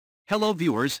Hello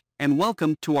viewers, and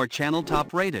welcome to our channel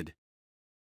Top Rated.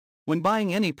 When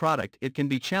buying any product, it can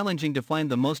be challenging to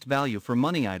find the most value for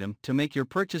money item to make your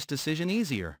purchase decision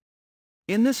easier.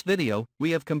 In this video,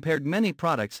 we have compared many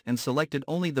products and selected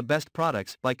only the best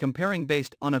products by comparing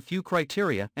based on a few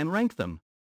criteria and ranked them.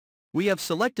 We have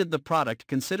selected the product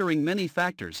considering many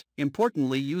factors,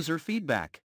 importantly user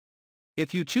feedback.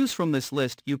 If you choose from this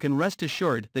list, you can rest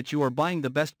assured that you are buying the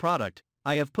best product.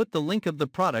 I have put the link of the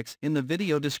products in the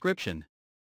video description.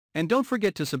 And don't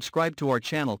forget to subscribe to our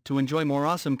channel to enjoy more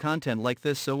awesome content like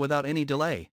this. So without any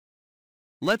delay,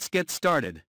 let's get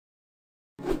started.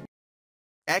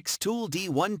 xTool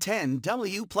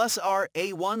D110W plus R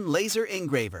A1 Laser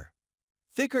Engraver.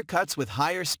 Thicker cuts with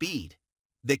higher speed.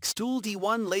 The xTool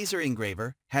D1 Laser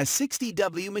Engraver has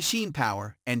 60W machine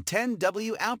power and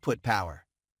 10W output power.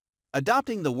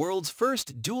 Adopting the world's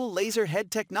first dual laser head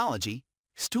technology,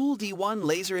 xTool D1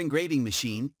 laser engraving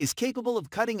machine is capable of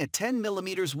cutting a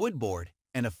 10mm wood board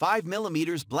and a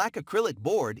 5mm black acrylic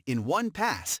board in one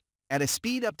pass at a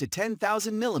speed up to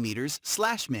 10,000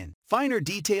 mm/min. Finer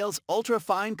details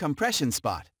ultra-fine compression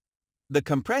spot. The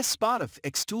compressed spot of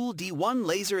xTool D1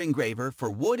 laser engraver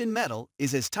for wood and metal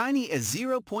is as tiny as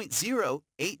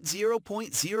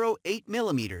 0.080.08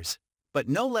 mm, but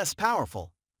no less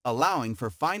powerful, allowing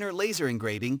for finer laser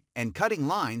engraving and cutting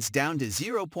lines down to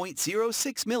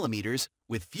 0.06 mm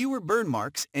with fewer burn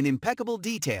marks and impeccable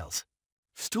details.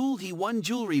 xTool D1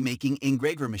 jewelry making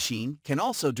engraver machine can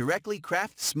also directly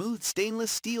craft smooth stainless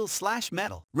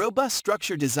steel/metal. Robust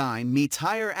structure design meets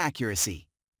higher accuracy.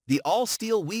 The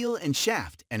all-steel wheel and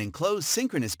shaft and enclosed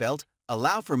synchronous belt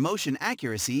allow for motion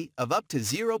accuracy of up to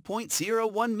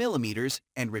 0.01 mm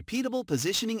and repeatable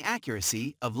positioning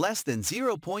accuracy of less than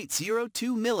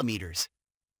 0.02 mm.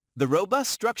 The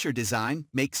robust structure design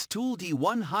makes xTool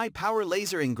D1 high-power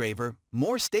laser engraver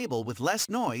more stable with less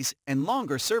noise and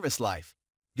longer service life.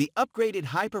 The upgraded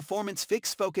high-performance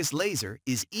fixed-focus laser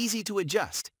is easy to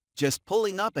adjust, just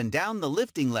pulling up and down the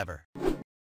lifting lever.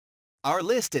 Our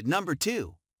list at number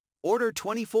 2. ORTUR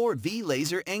 24V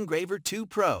Laser Engraver 2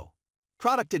 Pro.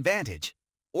 Product advantage.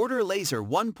 ORTUR Laser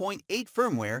 1.8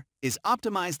 firmware is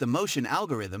optimized the motion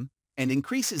algorithm and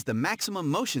increases the maximum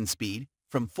motion speed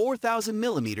from 4,000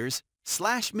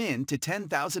 mm/min to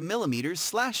 10,000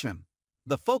 mm/min.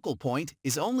 The focal point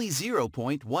is only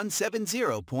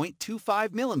 0.170.25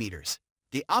 mm.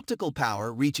 The optical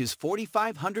power reaches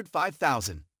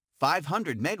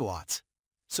 4,505,500 megawatts,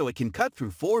 so it can cut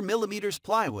through 4 mm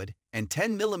plywood and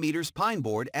 10 mm pine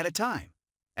board at a time.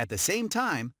 At the same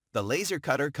time, the laser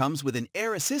cutter comes with an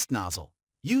air assist nozzle.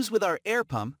 Used with our air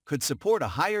pump could support a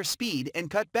higher speed and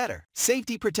cut better.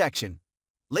 Safety protection.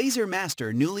 Laser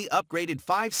Master newly upgraded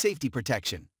 5 safety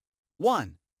protection.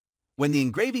 1. When the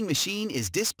engraving machine is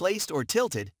displaced or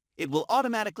tilted, it will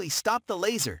automatically stop the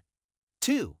laser.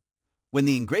 2. When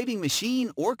the engraving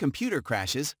machine or computer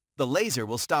crashes, the laser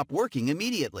will stop working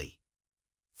immediately.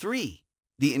 3.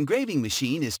 The engraving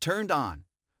machine is turned on,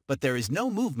 but there is no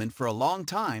movement for a long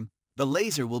time. The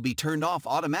laser will be turned off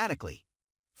automatically.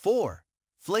 4.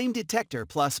 Flame detector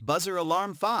plus buzzer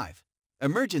alarm. 5.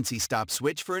 Emergency stop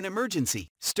switch for an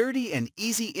emergency. Sturdy and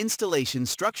easy installation.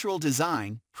 Structural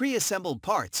design, pre-assembled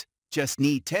parts, just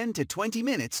need 10 to 20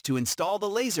 minutes to install the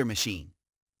laser machine.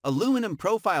 Aluminum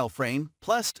profile frame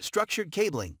plus structured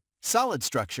cabling, solid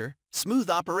structure, smooth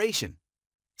operation.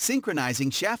 Synchronizing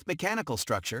shaft mechanical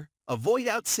structure, avoid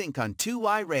outsync on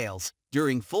 2Y rails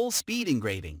during full speed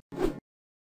engraving.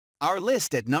 Our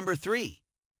list at number 3.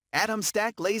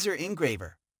 ATOMSTACK Laser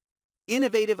Engraver.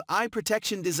 Innovative eye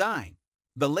protection design.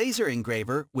 The laser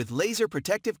engraver with laser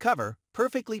protective cover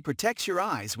perfectly protects your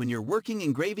eyes when you're working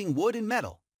engraving wood and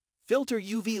metal. Filter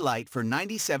UV light for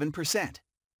 97%.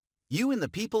 You and the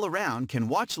people around can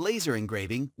watch laser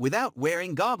engraving without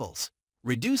wearing goggles.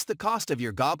 Reduce the cost of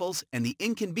your goggles and the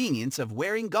inconvenience of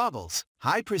wearing goggles.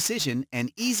 High precision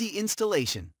and easy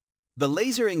installation. The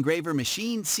Laser Engraver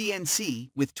Machine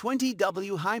CNC with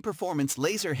 20W high-performance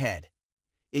laser head.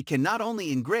 It can not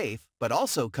only engrave, but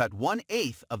also cut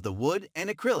 1/8 of the wood and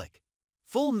acrylic.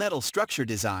 Full metal structure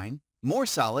design, more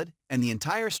solid, and the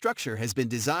entire structure has been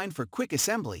designed for quick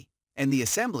assembly, and the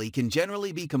assembly can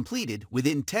generally be completed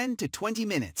within 10 to 20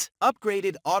 minutes.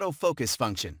 Upgraded autofocus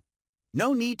function.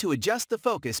 No need to adjust the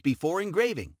focus before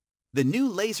engraving. The new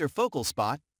laser focal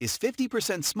spot is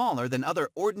 50% smaller than other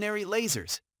ordinary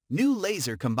lasers. New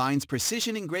laser combines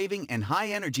precision engraving and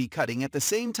high-energy cutting at the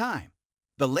same time.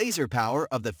 The laser power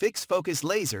of the fixed-focus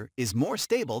laser is more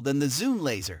stable than the zoom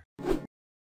laser.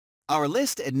 Our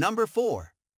list at number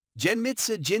 4.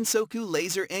 Genmitsu Jinsoku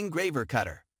Laser Engraver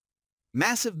Cutter.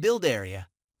 Massive build area.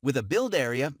 With a build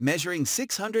area measuring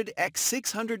 600 x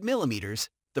 600 mm,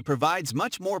 that provides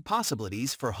much more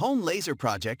possibilities for home laser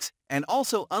projects and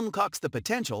also unlocks the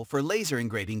potential for laser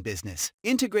engraving business.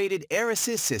 Integrated Air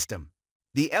Assist System.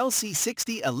 The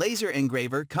LC60, a laser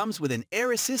engraver, comes with an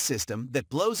air assist system that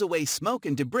blows away smoke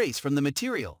and debris from the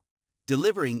material,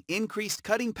 delivering increased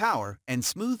cutting power and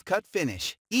smooth cut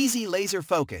finish. Easy laser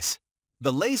focus.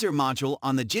 The laser module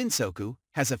on the Jinsoku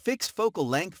has a fixed focal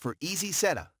length for easy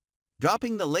setup.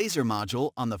 Dropping the laser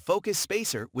module on the focus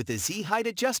spacer with the Z height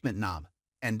adjustment knob.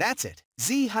 And that's it.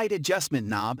 Z height adjustment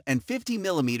knob and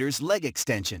 50mm leg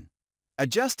extension.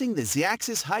 Adjusting the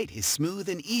Z-axis height is smooth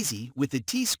and easy with the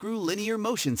T-screw linear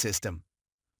motion system.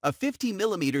 A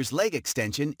 50mm leg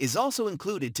extension is also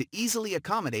included to easily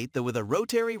accommodate with a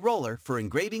rotary roller for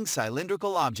engraving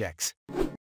cylindrical objects.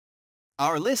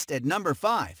 Our list at number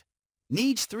 5.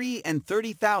 NEJE 3 and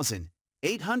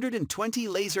 30820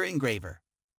 Laser Engraver.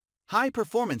 High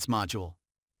Performance Module.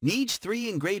 NEJE 3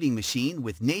 engraving machine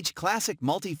with NEJE Classic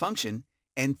Multifunction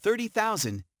and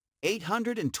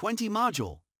 30820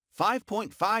 module,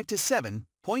 5.5 to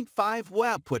 7.5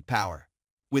 output power.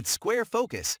 With square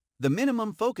focus, the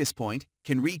minimum focus point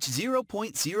can reach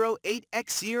 0.08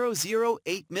 x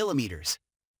 008 mm.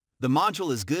 The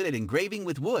module is good at engraving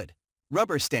with wood,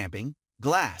 rubber stamping,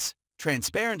 glass,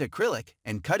 transparent acrylic,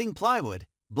 and cutting plywood,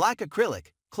 black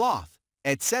acrylic, cloth,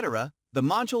 etc. The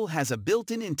module has a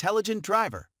built-in intelligent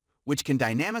driver, which can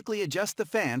dynamically adjust the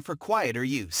fan for quieter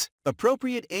use.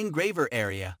 Appropriate engraver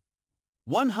area.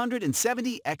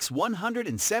 170 x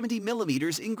 170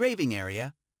 mm engraving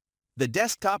area. The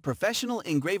desktop professional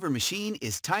engraver machine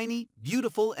is tiny,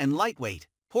 beautiful, and lightweight,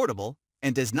 portable,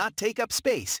 and does not take up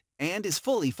space, and is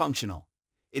fully functional.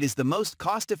 It is the most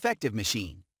cost-effective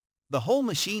machine. The whole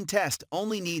machine test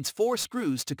only needs 4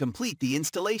 screws to complete the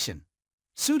installation.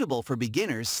 Suitable for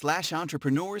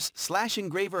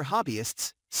beginners/entrepreneurs/engraver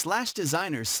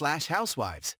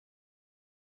hobbyists/designers/housewives.